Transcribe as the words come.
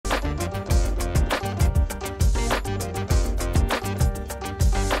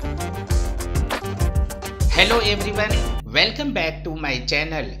Hello everyone, welcome back to my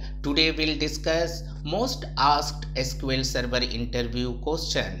channel. Today we'll discuss most asked SQL Server interview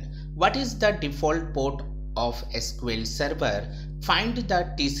question. What is the default port of SQL Server? Find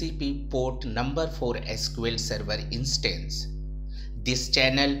the TCP port number for SQL Server instance. This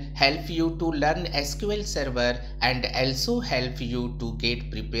channel helps you to learn SQL Server and also help you to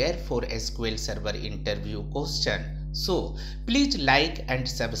get prepared for SQL Server interview question. So please like and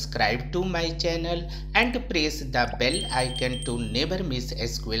subscribe to my channel and press the bell icon to never miss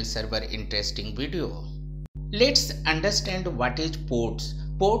SQL Server interesting video. Let's understand what is ports.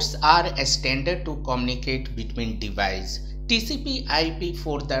 Ports are a standard to communicate between devices. TCP IP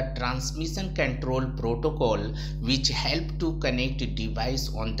for the transmission control protocol which help to connect device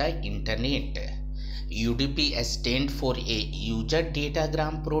on the internet. UDP stands for a user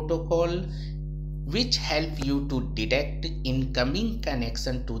datagram protocol which help you to detect incoming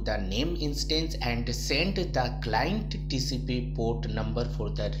connection to the name instance and send the client TCP port number for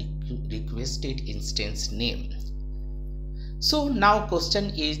the requested instance name. So now question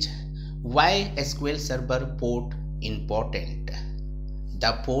is, why SQL Server port important?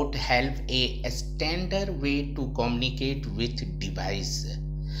 The port help a standard way to communicate with device.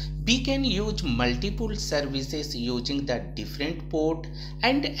 We can use multiple services using the different port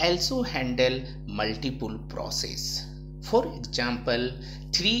and also handle multiple process. For example,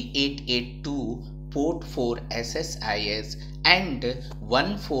 3882 port for SSIS and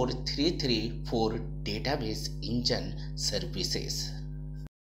 1433 for database engine services.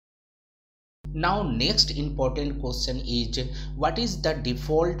 Now next important question is, what is the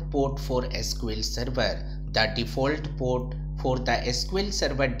default port for SQL Server? The default port for the SQL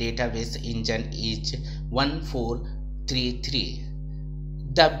Server database engine is 1433.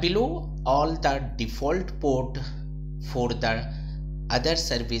 The below all the default port for the other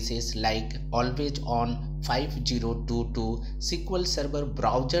services like always on 5022, SQL Server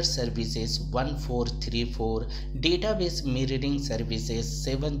browser services 1434, database mirroring services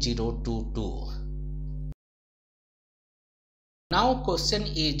 7022. Now question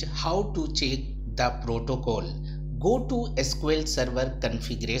is, how to check the protocol? Go to SQL Server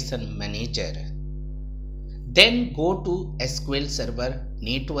Configuration Manager. Then go to SQL Server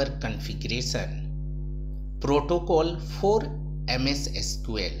Network Configuration. Protocol for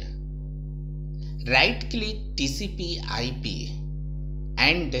MS-SQL. Right click TCP IP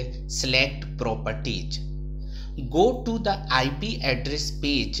and select Properties. Go to the IP address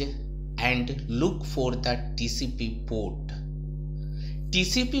page and look for the TCP port.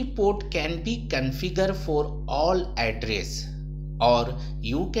 TCP port can be configured for all address, or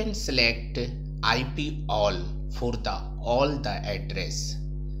you can select IP all for all the address.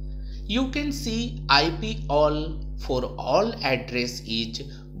 You can see IP all for all address is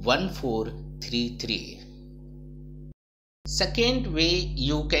 1433. Second way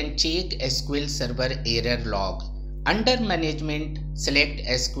you can check SQL Server error log. Under Management, select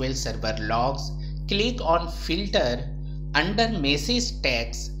SQL Server logs, click on Filter. Under Message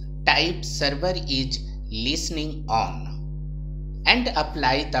Tags, type Server is listening on and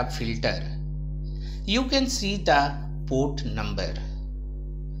apply the filter. You can see the port number.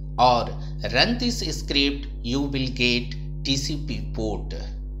 Or run this script, you will get TCP port.